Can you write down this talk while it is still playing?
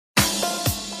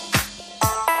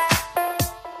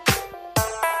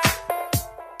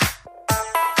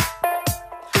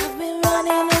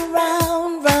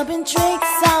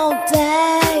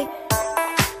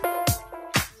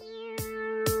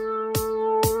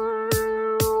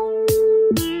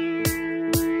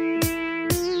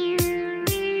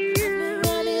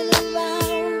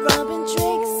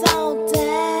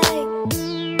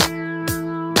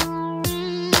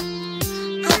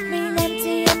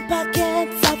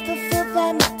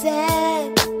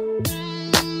dead.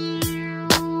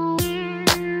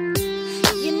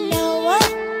 You know what?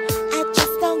 I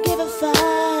just don't give a fuck.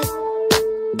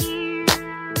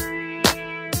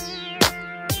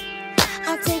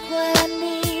 I'll take what I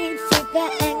need, feed the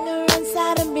anger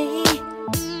inside of me.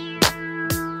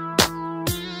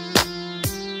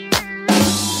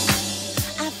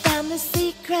 I found the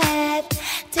secret,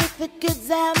 take the goods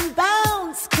and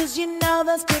bounce, cause you know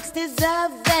those pigs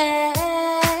deserve it.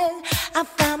 I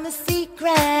found the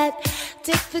secret,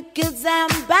 take the goods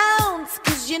and bounce,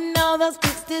 cause you know those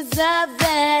pigs deserve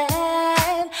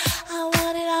it. I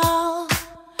want it all,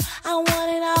 I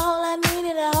want it all, I need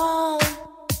it all.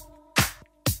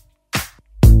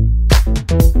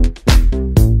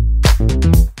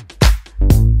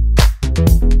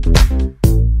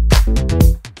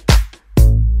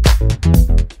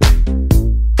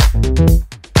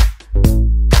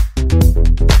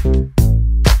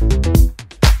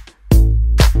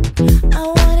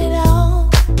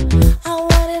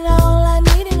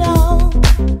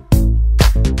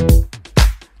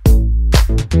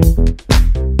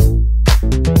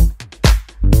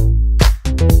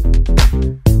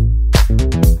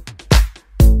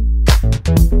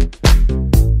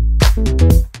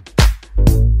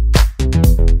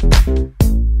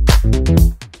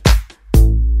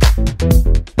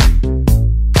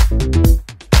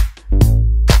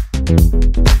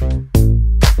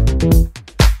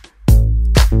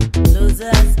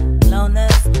 Losers,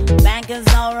 loners, bankers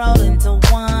all roll into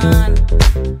one.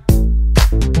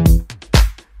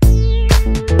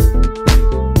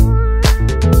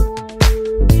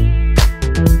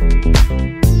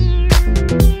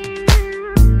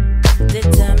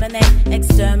 Determinate,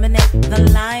 exterminate the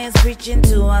liars preaching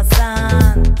to our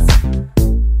sons.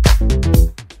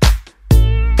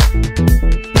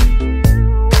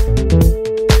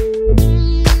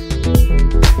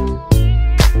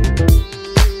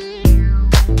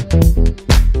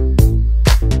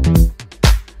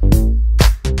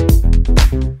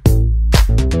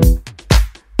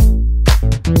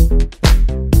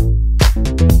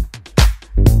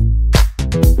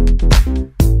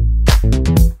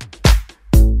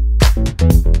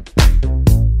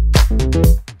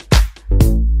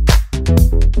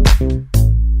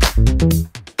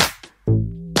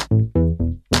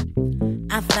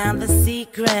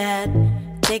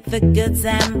 Take the goods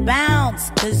and bounce,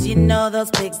 cause you know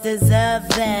those pigs deserve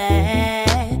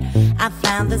it. I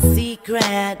found the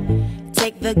secret.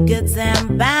 Take the goods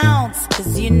and bounce,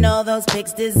 cause you know those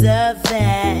pigs deserve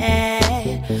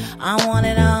it. I want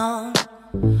it all,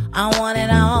 I want it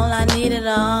all, I need it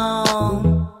all.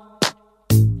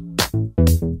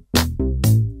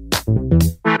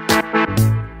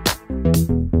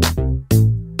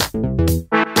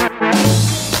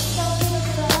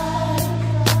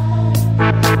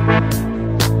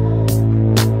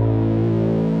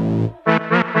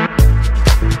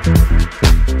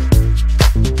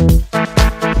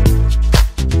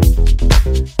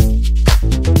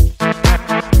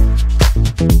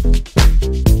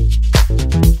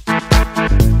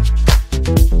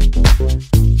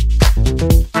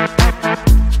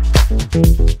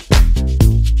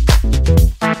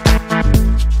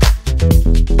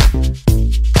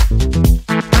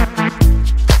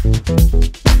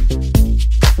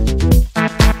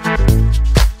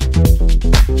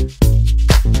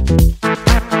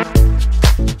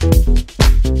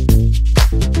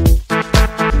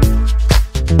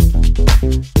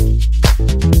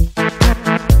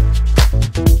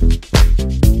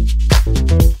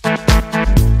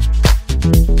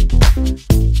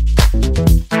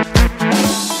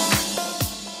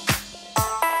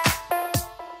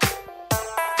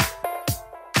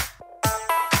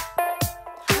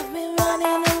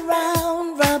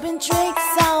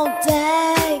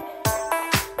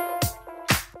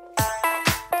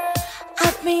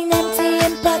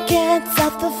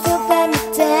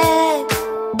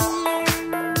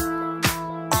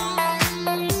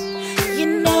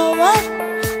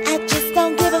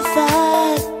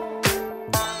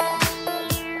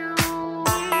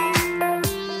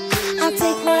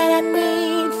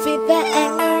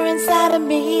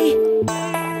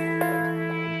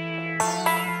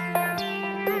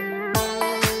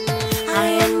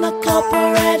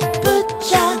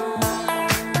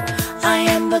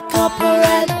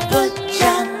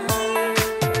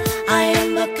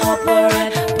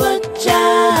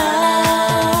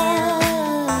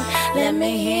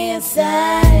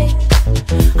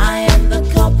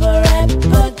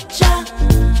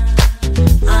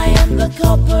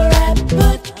 Corporate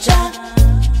butcher.